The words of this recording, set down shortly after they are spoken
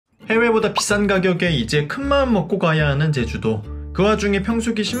해외보다 비싼 가격에 이제 큰마음 먹고 가야 하는 제주도. 그 와중에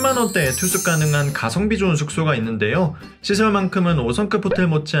평수기 10만원대에 투숙 가능한 가성비 좋은 숙소가 있는데요. 시설만큼은 5성급 호텔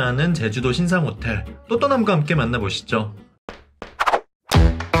못지않은 제주도 신상호텔 또떠남과 함께 만나보시죠.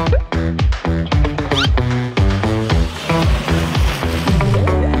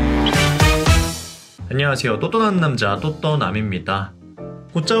 안녕하세요. 또떠난 남자 또떠남입니다.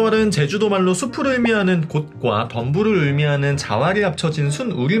 곶자왈은 제주도 말로 숲을 의미하는 곶과 덤불을 의미하는 자왈이 합쳐진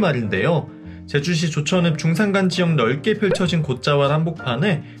순 우리말인데요. 제주시 조천읍 중산간 지역 넓게 펼쳐진 곶자왈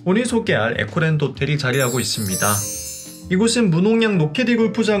한복판에 오늘 소개할 에코랜드 호텔이 자리하고 있습니다. 이곳은 무농약 노케디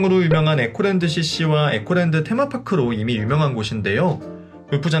골프장으로 유명한 에코랜드 CC와 에코랜드 테마파크로 이미 유명한 곳인데요.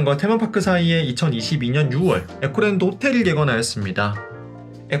 골프장과 테마파크 사이에 2022년 6월 에코랜드 호텔을 개관하였습니다.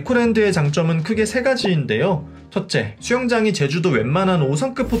 에코랜드의 장점은 크게 세 가지인데요. 첫째, 수영장이 제주도 웬만한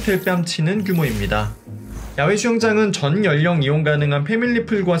 5성급 호텔 뺨치는 규모입니다. 야외 수영장은 전 연령 이용 가능한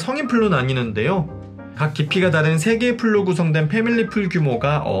패밀리풀과 성인풀로 나뉘는데요. 각 깊이가 다른 3개의 풀로 구성된 패밀리풀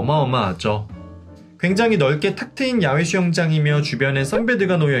규모가 어마어마하죠. 굉장히 넓게 탁 트인 야외 수영장이며 주변엔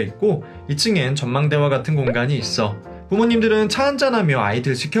선베드가 놓여있고 2층엔 전망대와 같은 공간이 있어 부모님들은 차 한잔하며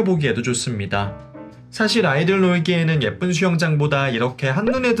아이들 지켜보기에도 좋습니다. 사실 아이들 놀기에는 예쁜 수영장보다 이렇게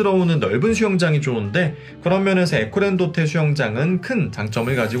한눈에 들어오는 넓은 수영장이 좋은데 그런 면에서 에코랜드 호텔 수영장은 큰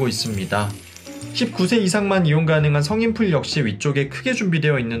장점을 가지고 있습니다. 19세 이상만 이용 가능한 성인풀 역시 위쪽에 크게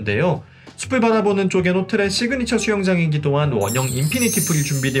준비되어 있는데요. 숲을 바라보는 쪽엔 호텔의 시그니처 수영장이기도 한 원형 인피니티 풀이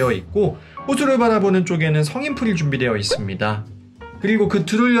준비되어 있고 호수를 바라보는 쪽에는 성인풀이 준비되어 있습니다. 그리고 그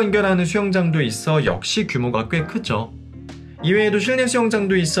둘을 연결하는 수영장도 있어 역시 규모가 꽤 크죠. 이외에도 실내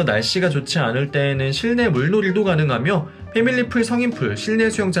수영장도 있어 날씨가 좋지 않을 때에는 실내 물놀이도 가능하며 패밀리풀, 성인풀, 실내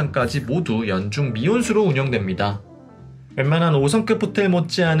수영장까지 모두 연중 미온수로 운영됩니다. 웬만한 5성급 호텔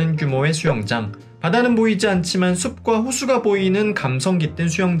못지않은 규모의 수영장, 바다는 보이지 않지만 숲과 호수가 보이는 감성 깃든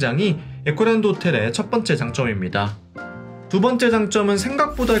수영장이 에코랜드 호텔의 첫 번째 장점입니다. 두 번째 장점은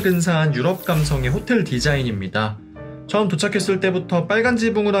생각보다 근사한 유럽 감성의 호텔 디자인입니다. 처음 도착했을 때부터 빨간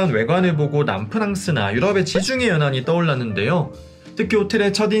지붕을 한 외관을 보고 남프랑스나 유럽의 지중해 연안이 떠올랐는데요. 특히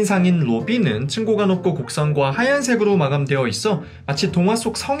호텔의 첫인상인 로비는 층고가 높고 곡선과 하얀색으로 마감되어 있어 마치 동화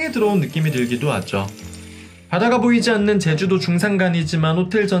속 성에 들어온 느낌이 들기도 하죠. 바다가 보이지 않는 제주도 중산간이지만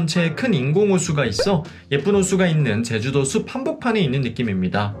호텔 전체에 큰 인공호수가 있어 예쁜 호수가 있는 제주도 숲 한복판에 있는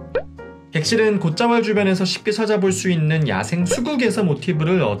느낌입니다. 객실은 곶자왈 주변에서 쉽게 찾아볼 수 있는 야생 수국에서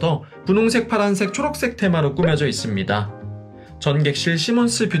모티브를 얻어 분홍색, 파란색, 초록색 테마로 꾸며져 있습니다. 전 객실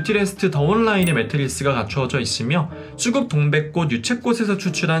시몬스 뷰티레스트 더원 라인의 매트리스가 갖추어져 있으며 수국 동백꽃, 유채꽃에서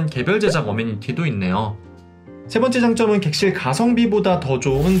추출한 개별 제작 어메니티도 있네요. 세 번째 장점은 객실 가성비보다 더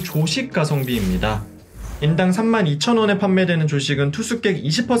좋은 조식 가성비입니다. 인당 32,000원에 판매되는 조식은 투숙객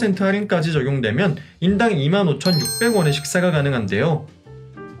 20% 할인까지 적용되면 인당 25,600원의 식사가 가능한데요.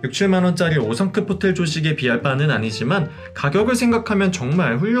 6, 7만원짜리 5성급 호텔 조식에 비할 바는 아니지만 가격을 생각하면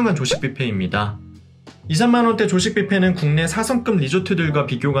정말 훌륭한 조식 뷔페입니다. 2, 3만원대 조식 뷔페는 국내 4성급 리조트들과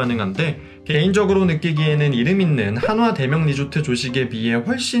비교 가능한데 개인적으로 느끼기에는 이름 있는 한화 대명 리조트 조식에 비해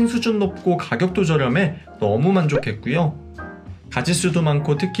훨씬 수준 높고 가격도 저렴해 너무 만족했고요. 가짓수도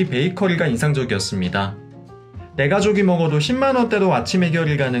많고 특히 베이커리가 인상적이었습니다. 내 가족이 먹어도 10만원대로 아침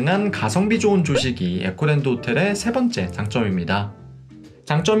해결이 가능한 가성비 좋은 조식이 에코랜드 호텔의 세 번째 장점입니다.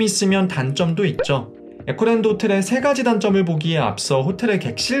 장점이 있으면 단점도 있죠. 에코랜드 호텔의 세 가지 단점을 보기에 앞서 호텔의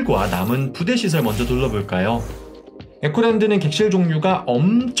객실과 남은 부대시설 먼저 둘러볼까요? 에코랜드는 객실 종류가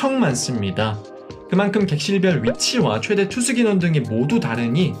엄청 많습니다. 그만큼 객실별 위치와 최대 투숙인원 등이 모두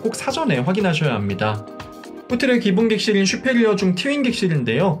다르니 꼭 사전에 확인하셔야 합니다. 호텔의 기본 객실인 슈페리어 중 트윈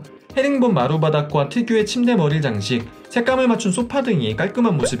객실인데요. 헤링본 마루바닥과 특유의 침대 머리 장식, 색감을 맞춘 소파 등이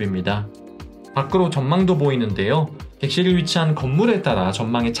깔끔한 모습입니다. 밖으로 전망도 보이는데요. 객실이 위치한 건물에 따라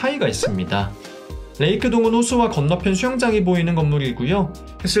전망의 차이가 있습니다. 레이크동은 호수와 건너편 수영장이 보이는 건물이고요.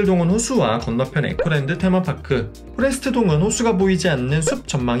 캐슬동은 호수와 건너편 에코랜드 테마파크, 포레스트동은 호수가 보이지 않는 숲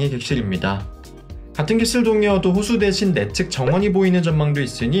전망의 객실입니다. 같은 캐슬동이어도 호수 대신 내측 정원이 보이는 전망도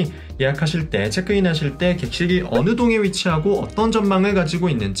있으니 예약하실 때, 체크인하실 때 객실이 어느 동에 위치하고 어떤 전망을 가지고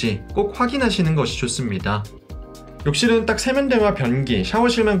있는지 꼭 확인하시는 것이 좋습니다. 욕실은 딱 세면대와 변기,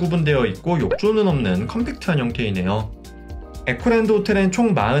 샤워실만 구분되어 있고 욕조는 없는 컴팩트한 형태이네요. 에코랜드 호텔엔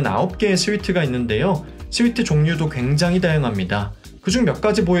총 49개의 스위트가 있는데요. 스위트 종류도 굉장히 다양합니다. 그중 몇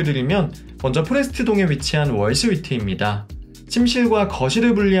가지 보여드리면 먼저 포레스트동에 위치한 월 스위트입니다. 침실과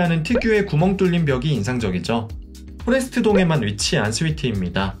거실을 분리하는 특유의 구멍 뚫린 벽이 인상적이죠. 포레스트동에만 위치한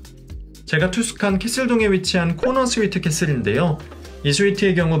스위트입니다. 제가 투숙한 캐슬동에 위치한 코너 스위트 캐슬인데요. 이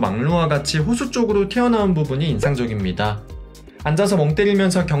스위트의 경우 막루와 같이 호수 쪽으로 튀어나온 부분이 인상적입니다. 앉아서 멍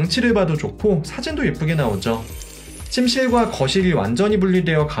때리면서 경치를 봐도 좋고 사진도 예쁘게 나오죠. 침실과 거실이 완전히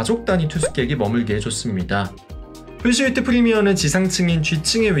분리되어 가족 단위 투숙객이 머물기에 좋습니다. 풀스위트 프리미어는 지상층인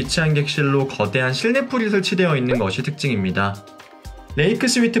G층에 위치한 객실로 거대한 실내풀이 설치되어 있는 것이 특징입니다. 레이크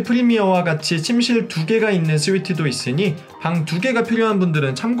스위트 프리미어와 같이 침실 2개가 있는 스위트도 있으니 방 2개가 필요한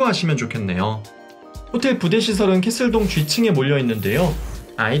분들은 참고하시면 좋겠네요. 호텔 부대시설은 캐슬동 G층에 몰려 있는데요.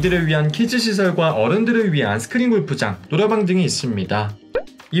 아이들을 위한 키즈 시설과 어른들을 위한 스크린 골프장, 노래방 등이 있습니다.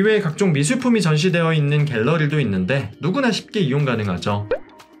 이외에 각종 미술품이 전시되어 있는 갤러리도 있는데 누구나 쉽게 이용 가능하죠.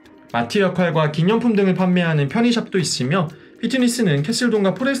 마트 역할과 기념품 등을 판매하는 편의샵도 있으며 피트니스는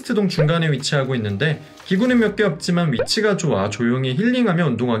캐슬동과 포레스트동 중간에 위치하고 있는데 기구는 몇 개 없지만 위치가 좋아 조용히 힐링하며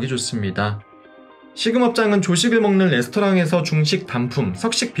운동하기 좋습니다. 식음업장은 조식을 먹는 레스토랑에서 중식, 단품,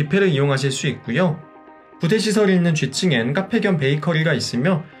 석식 뷔페를 이용하실 수 있고요. 부대시설이 있는 G층엔 카페 겸 베이커리가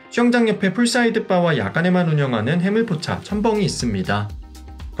있으며 수영장 옆에 풀사이드 바와 야간에만 운영하는 해물포차, 첨벙이 있습니다.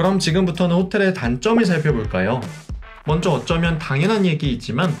 그럼 지금부터는 호텔의 단점을 살펴볼까요? 먼저 어쩌면 당연한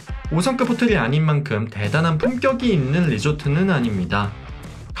얘기이지만 5성급 호텔이 아닌 만큼 대단한 품격이 있는 리조트는 아닙니다.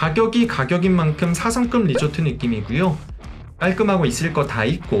 가격이 가격인 만큼 4성급 리조트 느낌이고요. 깔끔하고 있을 거 다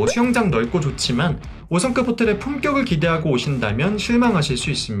있고 수영장 넓고 좋지만 5성급 호텔의 품격을 기대하고 오신다면 실망하실 수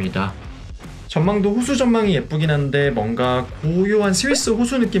있습니다. 전망도 호수 전망이 예쁘긴 한데 뭔가 고요한 스위스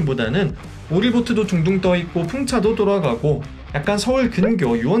호수 느낌보다는 오리보트도 둥둥 떠있고 풍차도 돌아가고 약간 서울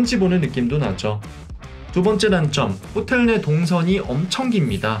근교 유원지 보는 느낌도 나죠. 두 번째 단점, 호텔 내 동선이 엄청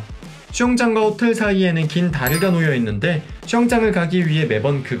깁니다. 수영장과 호텔 사이에는 긴 다리가 놓여 있는데 수영장을 가기 위해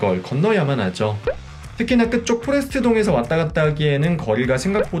매번 그걸 건너야만 하죠. 특히나 끝쪽 포레스트동에서 왔다 갔다 하기에는 거리가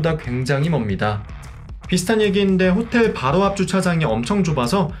생각보다 굉장히 멉니다. 비슷한 얘기인데 호텔 바로 앞 주차장이 엄청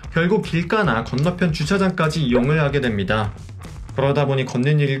좁아서 결국 길가나 건너편 주차장까지 이용을 하게 됩니다. 그러다 보니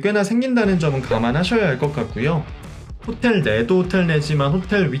걷는 일이 꽤나 생긴다는 점은 감안하셔야 할 것 같고요. 호텔 내도 호텔 내지만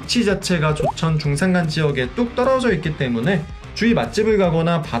호텔 위치 자체가 조천 중산간 지역에 뚝 떨어져 있기 때문에 주위 맛집을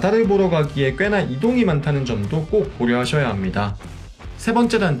가거나 바다를 보러 가기에 꽤나 이동이 많다는 점도 꼭 고려하셔야 합니다. 세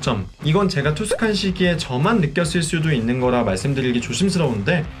번째 단점, 이건 제가 투숙한 시기에 저만 느꼈을 수도 있는 거라 말씀드리기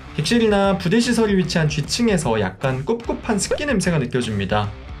조심스러운데 객실이나 부대시설이 위치한 G층에서 약간 꿉꿉한 습기 냄새가 느껴집니다.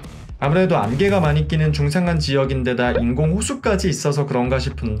 아무래도 안개가 많이 끼는 중산간 지역인데다 인공 호수까지 있어서 그런가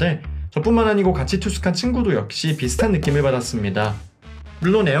싶은데 저뿐만 아니고 같이 투숙한 친구도 역시 비슷한 느낌을 받았습니다.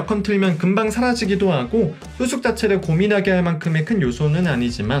 물론 에어컨 틀면 금방 사라지기도 하고 투숙 자체를 고민하게 할 만큼의 큰 요소는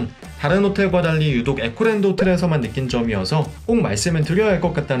아니지만 다른 호텔과 달리 유독 에코랜드 호텔에서만 느낀 점이어서 꼭 말씀을 드려야 할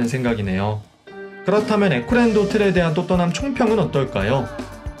것 같다는 생각이네요. 그렇다면 에코랜드 호텔에 대한 또떠남 총평은 어떨까요?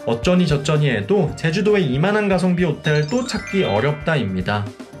 어쩌니 저쩌니 해도 제주도의 이만한 가성비 호텔 또 찾기 어렵다입니다.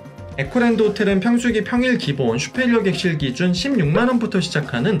 에코랜드 호텔은 평수기 평일 기본 슈페리어 객실 기준 16만원부터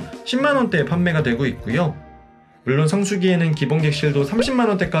시작하는 10만원대에 판매가 되고 있고요. 물론 성수기에는 기본 객실도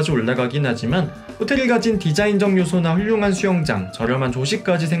 30만원대까지 올라가긴 하지만 호텔이 가진 디자인적 요소나 훌륭한 수영장, 저렴한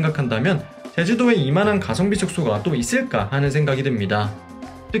조식까지 생각한다면 제주도에 이만한 가성비 숙소가 또 있을까 하는 생각이 듭니다.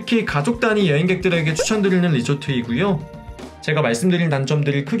 특히 가족 단위 여행객들에게 추천드리는 리조트이고요. 제가 말씀드린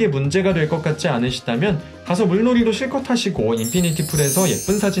단점들이 크게 문제가 될 것 같지 않으시다면 가서 물놀이도 실컷 하시고 인피니티 풀에서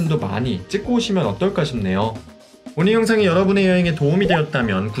예쁜 사진도 많이 찍고 오시면 어떨까 싶네요. 오늘 영상이 여러분의 여행에 도움이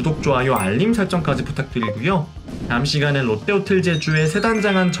되었다면 구독, 좋아요, 알림 설정까지 부탁드리고요. 다음 시간엔 롯데호텔 제주의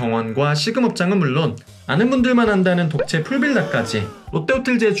세단장한 정원과 식음업장은 물론 아는 분들만 안다는 독채 풀빌라까지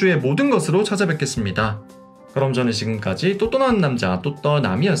롯데호텔 제주의 모든 것으로 찾아뵙겠습니다. 그럼 저는 지금까지 또떠나는 남자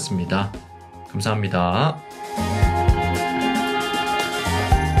또떠남이었습니다. 감사합니다.